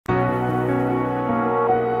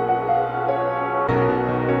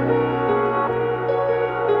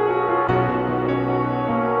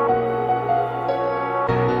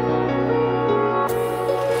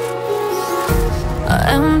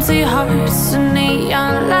empty hearts and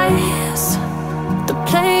neon lights. They're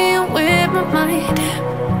playing with my mind.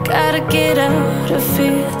 Gotta get out of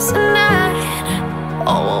here tonight.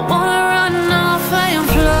 Oh, I wanna run off and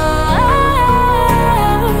fly.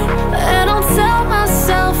 And I'll tell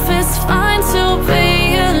myself it's fine to be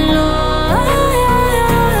alone,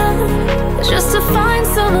 just to find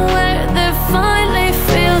somewhere that finally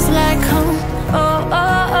feels like home. Oh,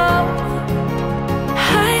 oh, oh.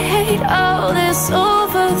 I hate all this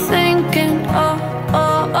overthinking. Oh,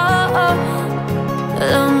 oh, oh, oh.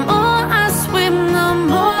 The more I swim, the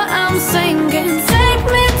more I'm sinking. Take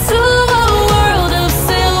me to a world of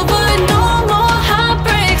silver. No more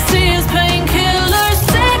heartbreaks, tears, painkillers.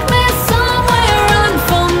 Take me somewhere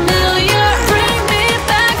unfamiliar. Bring me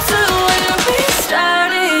back to where we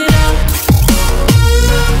started out.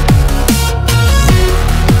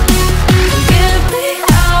 Get me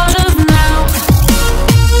out of now,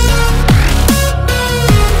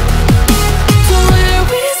 to where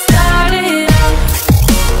we started out.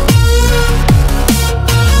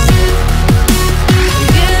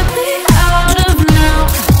 Get me out of now,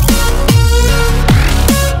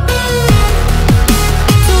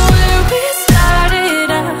 to where we started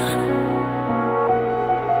out.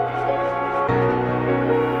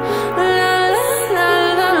 La la la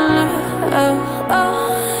la la, oh, oh.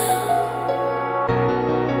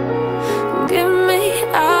 Get me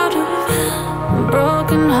out of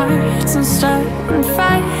broken hearts and starting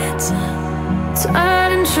fights,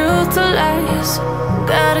 turning truth to lies.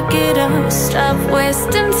 Gotta get up, stop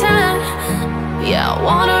wasting time. Yeah, I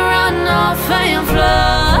wanna run off and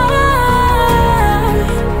fly.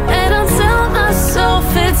 And I'll tell myself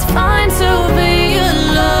it's fine to be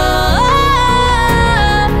alone,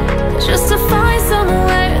 just to find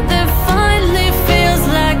somewhere that finally feels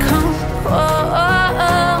like home. Oh, oh,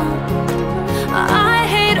 oh. I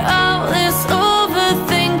hate all this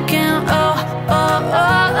overthinking. Oh, oh,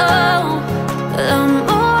 oh, oh. The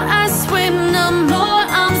more I swim, the more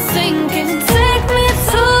I'm sinking. Take me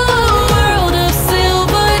to a world of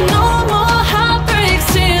silver. No more heartbreaks,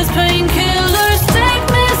 tears, painkillers. Take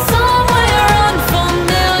me somewhere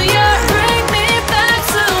unfamiliar. Bring me back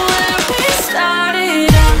to where we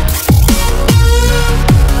started out.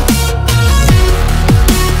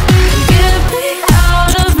 Get me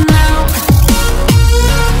out of now,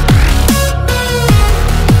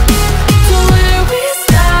 to where we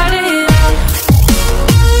started out.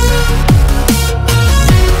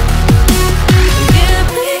 Get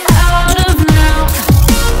me out of now,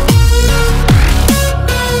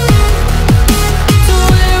 to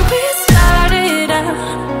where we started out.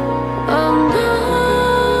 Oh no,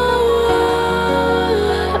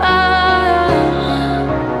 oh,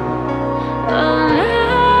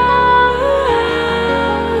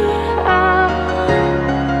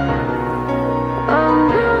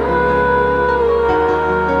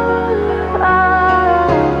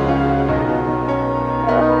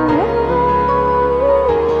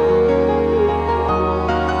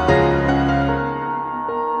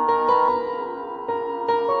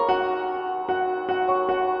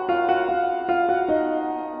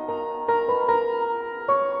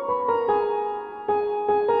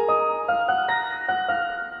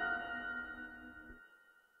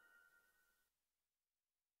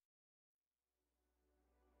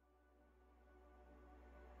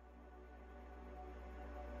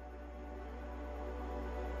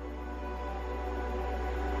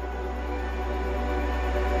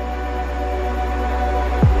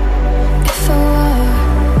 if I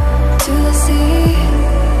walk to the sea,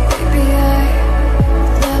 maybe I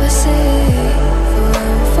never see.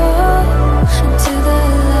 Fall into the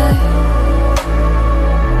light.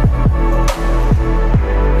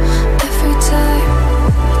 Every time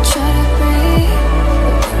I try to breathe,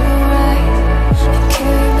 but you're right and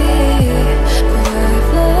carry me where I've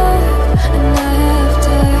loved and I have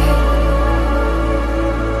died.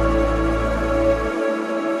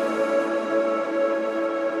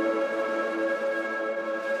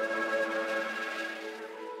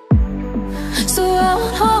 So I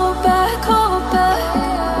won't hold back,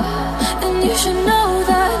 and you should know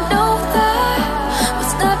that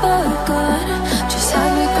what's never gonna just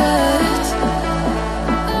have regrets.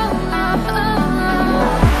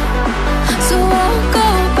 So I won't go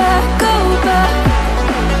back, oh, but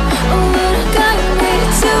I gotta need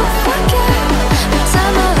to forget the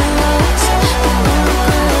time I lost, but no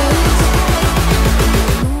regrets.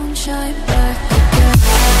 Moonshine back again.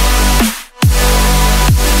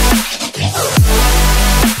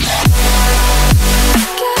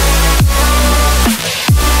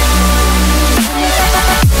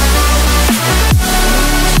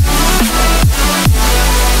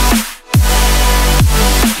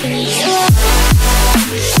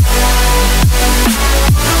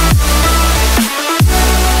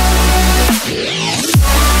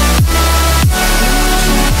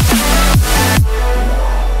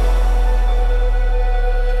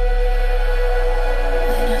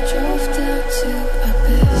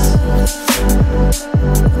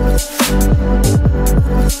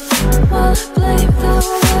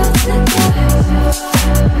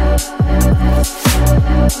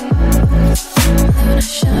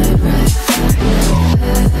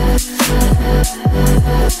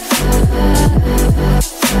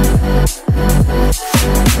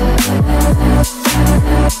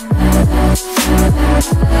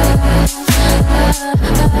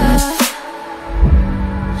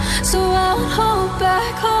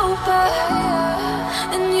 go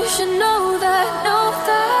back. And you should know that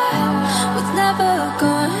was never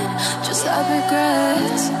gone, just have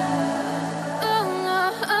regrets.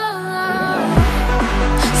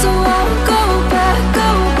 So I'll go back.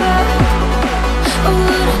 Oh,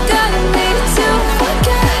 would I got me to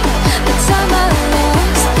forget the time I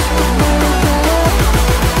lost, but never back.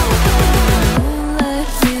 Let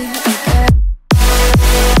me forget.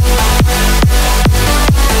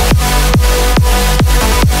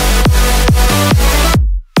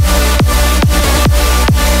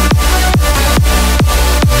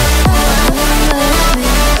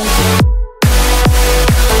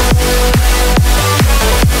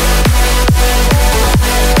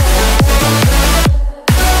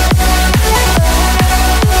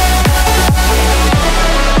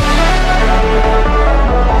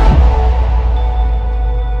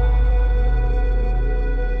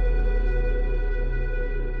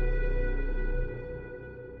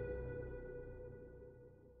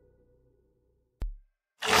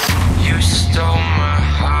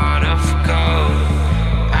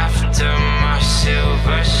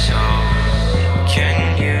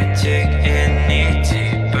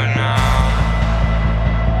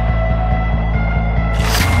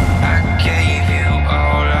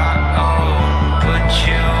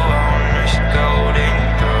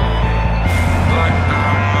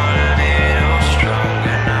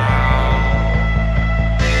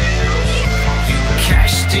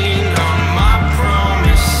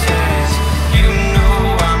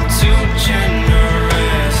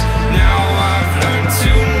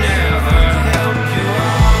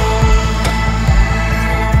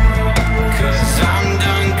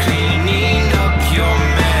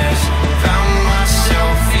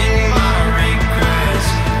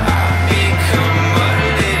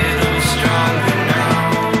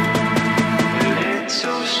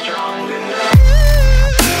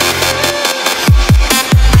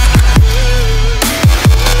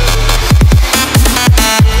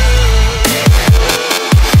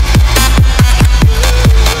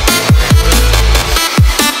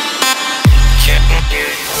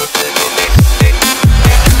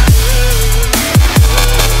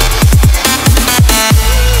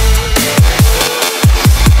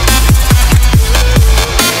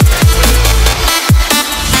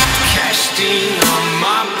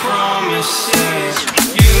 My promises.